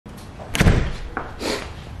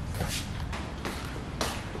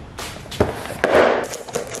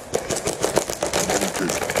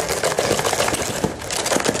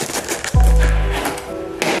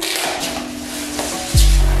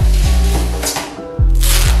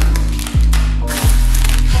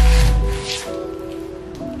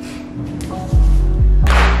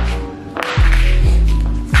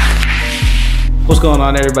going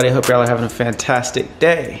on, everybody? Hope y'all are having a fantastic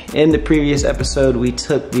day. In the previous episode, we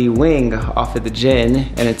took the wing off of the Gen,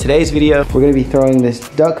 and in today's video, we're gonna be throwing this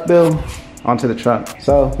Duckbill onto the trunk.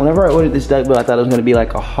 So whenever I ordered this Duckbill, I thought it was gonna be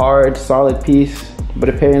like a hard, solid piece, but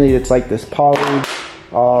apparently it's like this poly,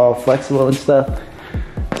 all flexible and stuff.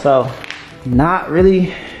 So not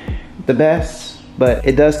really the best, but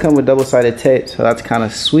it does come with double-sided tape, so that's kind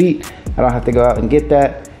of sweet. I don't have to go out and get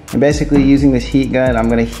that. And basically using this heat gun, I'm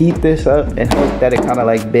gonna heat this up and hope that it kind of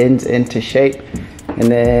like bends into shape.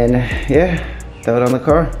 And then, yeah, throw it on the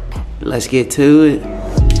car. Let's get to it.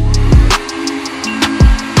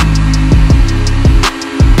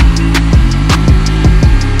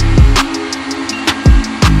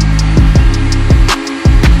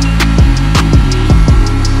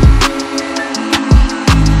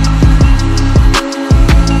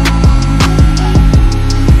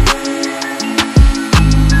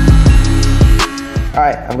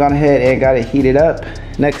 Alright, I've gone ahead and got it heated up.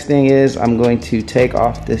 Next thing is I'm going to take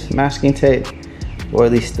off this masking tape, or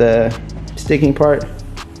at least the sticking part.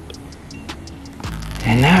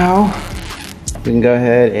 And now we can go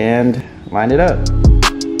ahead and line it up.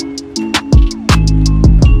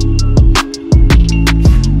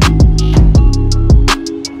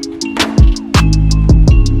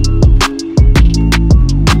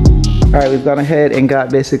 Alright, we've gone ahead and got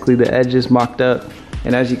basically the edges mocked up.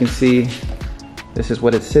 And as you can see, this is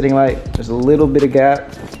what it's sitting like. There's a little bit of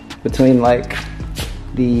gap between like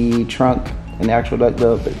the trunk and the actual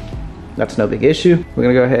Duckbill, but that's no big issue. We're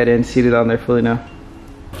gonna go ahead and seat it on there fully now.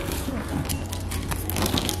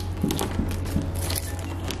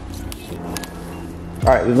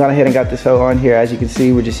 All right, we've gone ahead and got this hoe on here. As you can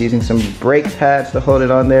see, we're just using some brake pads to hold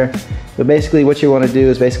it on there. But basically what you wanna do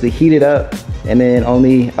is basically heat it up and then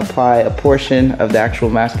only apply a portion of the actual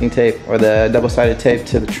masking tape or the double-sided tape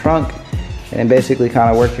to the trunk, and basically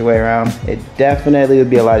kind of work your way around. It definitely would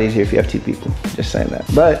be a lot easier if you have two people, just saying that.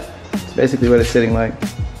 But it's basically what it's sitting like.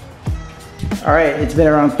 All right, it's been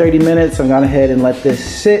around 30 minutes. I've gone ahead and let this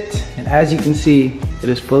sit. And as you can see, it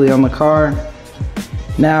is fully on the car.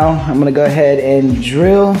 Now I'm gonna go ahead and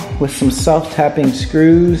drill with some self-tapping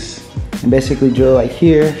screws and basically drill like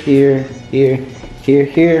here, here, here, here,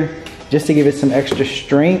 here, just to give it some extra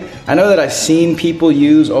strength. I know that I've seen people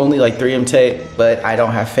use only like 3M tape, but I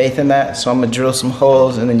don't have faith in that. So I'm gonna drill some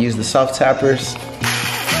holes and then use the self-tappers.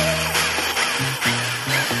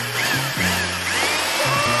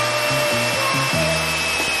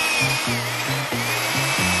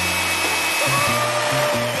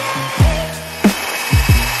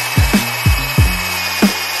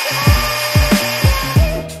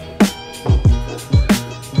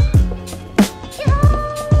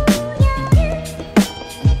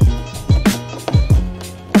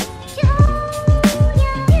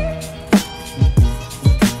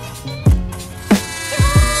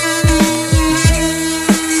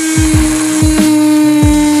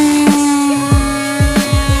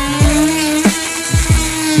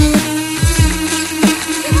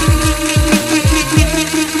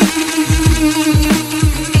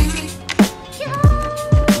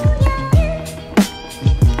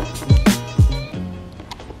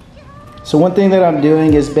 So one thing that I'm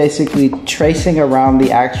doing is basically tracing around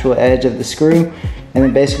the actual edge of the screw. And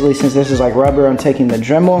then basically, since this is like rubber, I'm taking the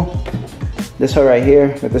Dremel, this hole right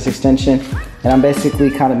here with this extension, and I'm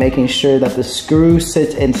basically kind of making sure that the screw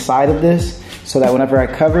sits inside of this so that whenever I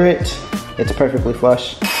cover it, it's perfectly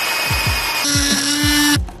flush.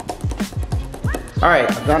 All right,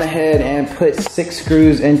 I've gone ahead and put 6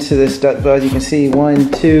 screws into this Duckbill. As you can see,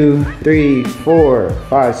 1, 2, 3, 4,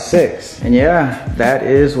 5, 6. And yeah, that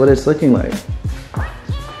is what it's looking like.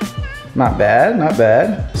 Not bad, not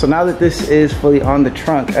bad. So now that this is fully on the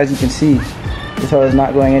trunk, as you can see, this hole is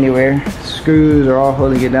not going anywhere. Screws are all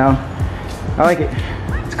holding it down. I like it,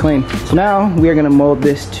 it's clean. So now we are gonna mold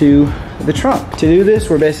this to the trunk. To do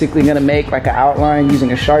this, we're basically gonna make like an outline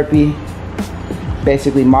using a Sharpie,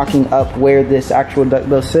 basically mocking up where this actual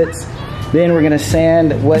Duckbill sits. Then we're gonna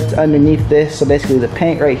sand what's underneath this, so basically the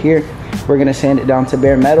paint right here, we're gonna sand it down to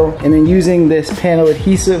bare metal. And then using this panel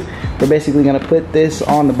adhesive, we're basically gonna put this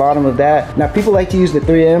on the bottom of that. Now people like to use the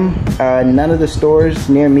 3M. None of the stores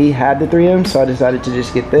near me had the 3M, so I decided to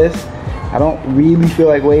just get this. I don't really feel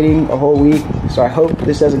like waiting a whole week, so I hope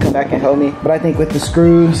this doesn't come back and help me. But I think with the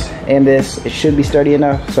screws and this, it should be sturdy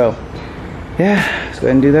enough. So yeah, let's go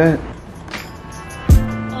ahead and do that.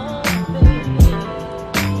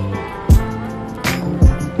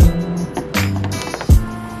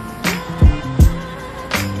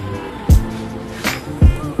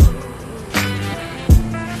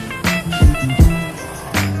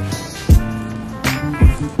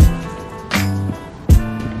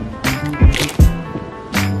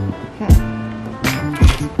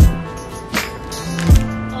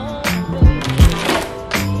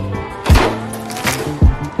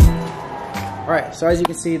 so as you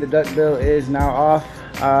can see, the duckbill is now off.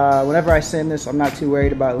 Whenever I sand this, I'm not too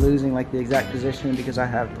worried about losing like the exact position because I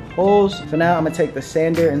have the holes. So now I'm gonna take the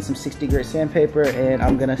sander and some 60 grit sandpaper and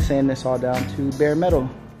I'm gonna sand this all down to bare metal.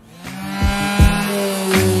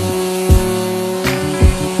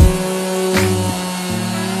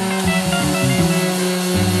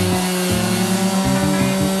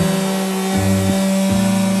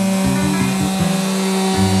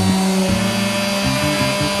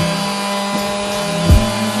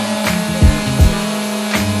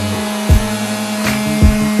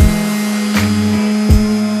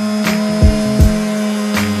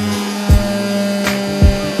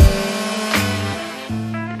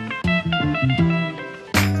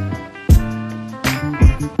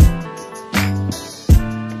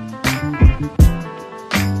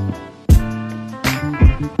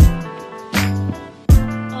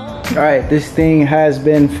 Alright, this thing has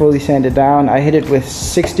been fully sanded down. I hit it with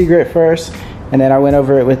 60 grit first, and then I went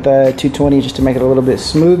over it with 220 just to make it a little bit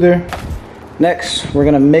smoother. Next, we're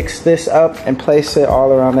gonna mix this up and place it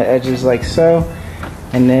all around the edges like so,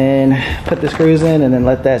 and then put the screws in and then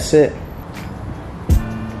let that sit.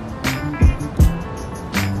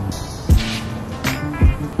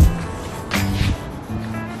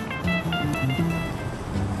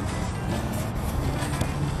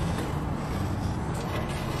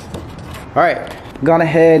 Alright, gone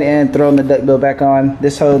ahead and thrown the duckbill back on.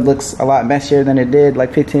 This hose looks a lot messier than it did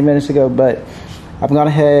like 15 minutes ago, but I've gone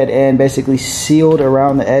ahead and basically sealed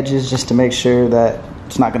around the edges just to make sure that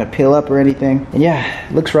it's not going to peel up or anything. And yeah,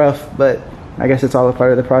 it looks rough, but I guess it's all a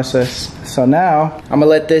part of the process. So now, I'm going to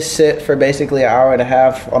let this sit for basically an hour and a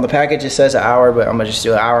half. On the package it says an hour, but I'm going to just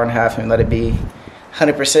do an hour and a half and let it be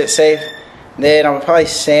 100% safe. Then I'm gonna probably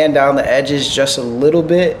sand down the edges just a little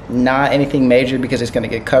bit, not anything major because it's gonna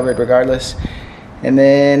get covered regardless. And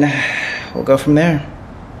then we'll go from there.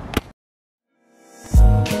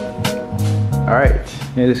 All right,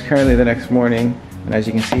 it is currently the next morning. And as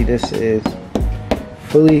you can see, this is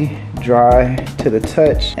fully dry to the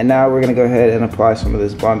touch. And now we're gonna go ahead and apply some of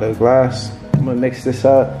this Bondo glass. I'm gonna mix this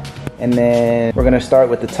up and then we're gonna start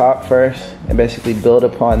with the top first and basically build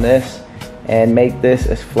upon this and make this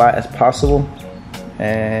as flat as possible.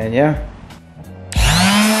 And yeah.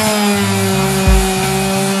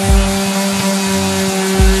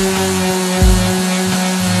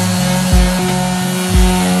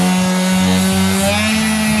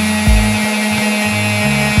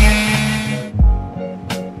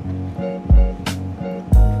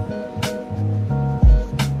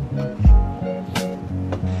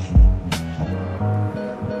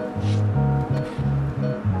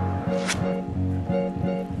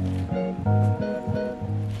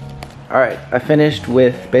 Alright, I finished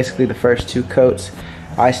with basically the first two coats.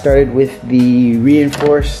 I started with the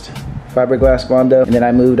reinforced fiberglass Bondo, and then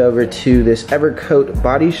I moved over to this Evercoat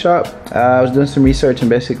body shop. I was doing some research and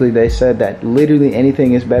basically they said that literally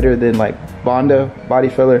anything is better than like Bondo body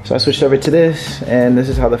filler. So I switched over to this, and this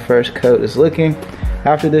is how the first coat is looking.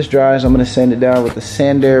 After this dries, I'm gonna sand it down with the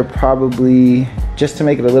sander, probably just to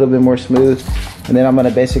make it a little bit more smooth. And then I'm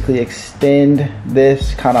gonna basically extend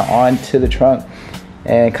this kind of onto the trunk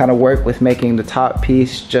and kind of work with making the top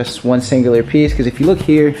piece just one singular piece, because if you look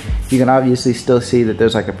here you can obviously still see that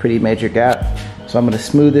there's like a pretty major gap. So I'm going to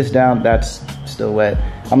smooth this down. That's still wet.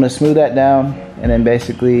 I'm going to smooth that down and then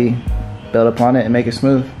basically build upon it and make it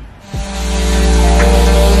smooth.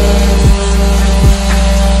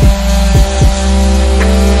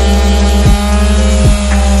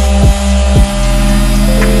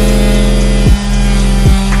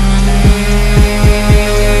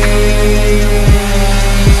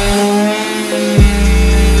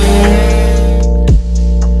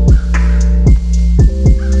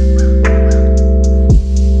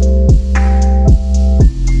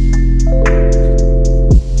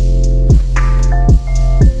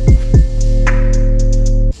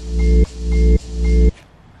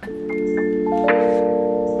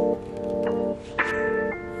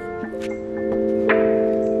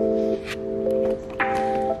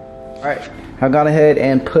 Alright, I've gone ahead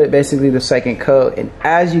and put basically the second coat, and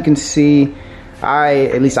as you can see,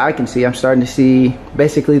 at least I can see, I'm starting to see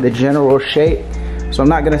basically the general shape. So I'm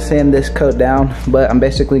not going to sand this coat down, but I'm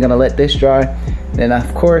basically going to let this dry, and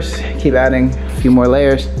of course keep adding a few more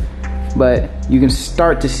layers, but you can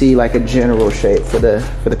start to see like a general shape for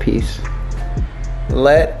the piece.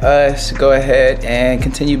 Let us go ahead and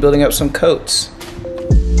continue building up some coats.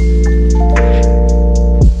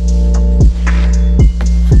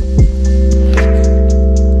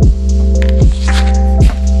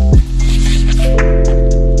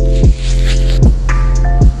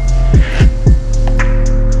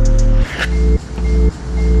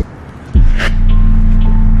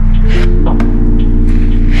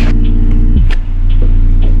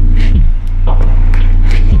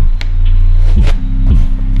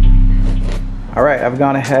 All right, I've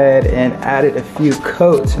gone ahead and added a few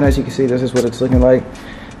coats, and as you can see, this is what it's looking like.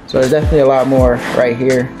 So there's definitely a lot more right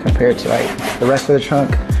here compared to like the rest of the trunk.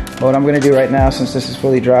 But what I'm gonna do right now, since this is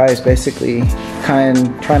fully dry, is basically kind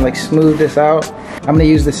of try and like smooth this out. I'm gonna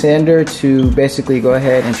use the sander to basically go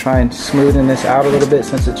ahead and try and smoothen this out a little bit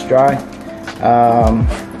since it's dry.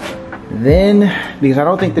 Then, because I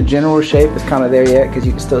don't think the general shape is kind of there yet, because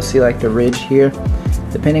you can still see like the ridge here.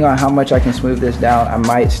 Depending on how much I can smooth this down, I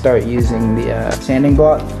might start using the sanding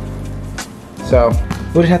block. So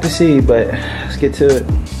we'll just have to see, but let's get to it.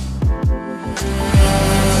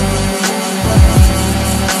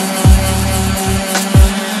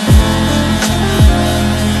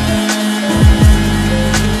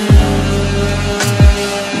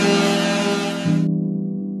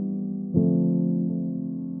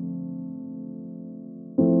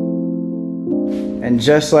 And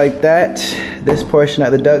just like that, this portion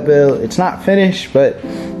of the duckbill, it's not finished, but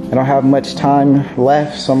I don't have much time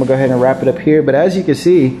left, so I'm gonna go ahead and wrap it up here. But as you can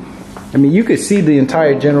see, I mean, you could see the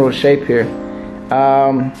entire general shape here.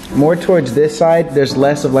 More towards this side, there's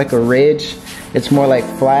less of like a ridge. It's more like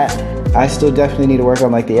flat. I still definitely need to work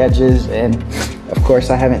on like the edges, and of course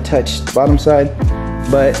I haven't touched the bottom side.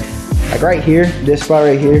 But like right here, this spot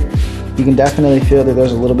right here, you can definitely feel that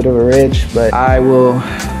there's a little bit of a ridge, but I will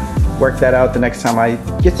work that out the next time I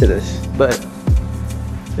get to this. But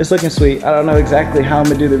it's looking sweet. I don't know exactly how I'm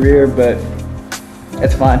gonna do the rear, but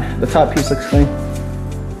it's fine. The top piece looks clean.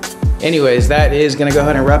 Anyways, that is gonna go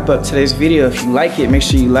ahead and wrap up today's video. If you like it, make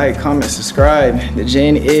sure you like, comment, subscribe. The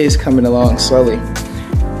gen is coming along slowly.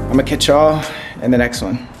 I'm gonna catch y'all in the next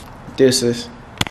one. Deuces.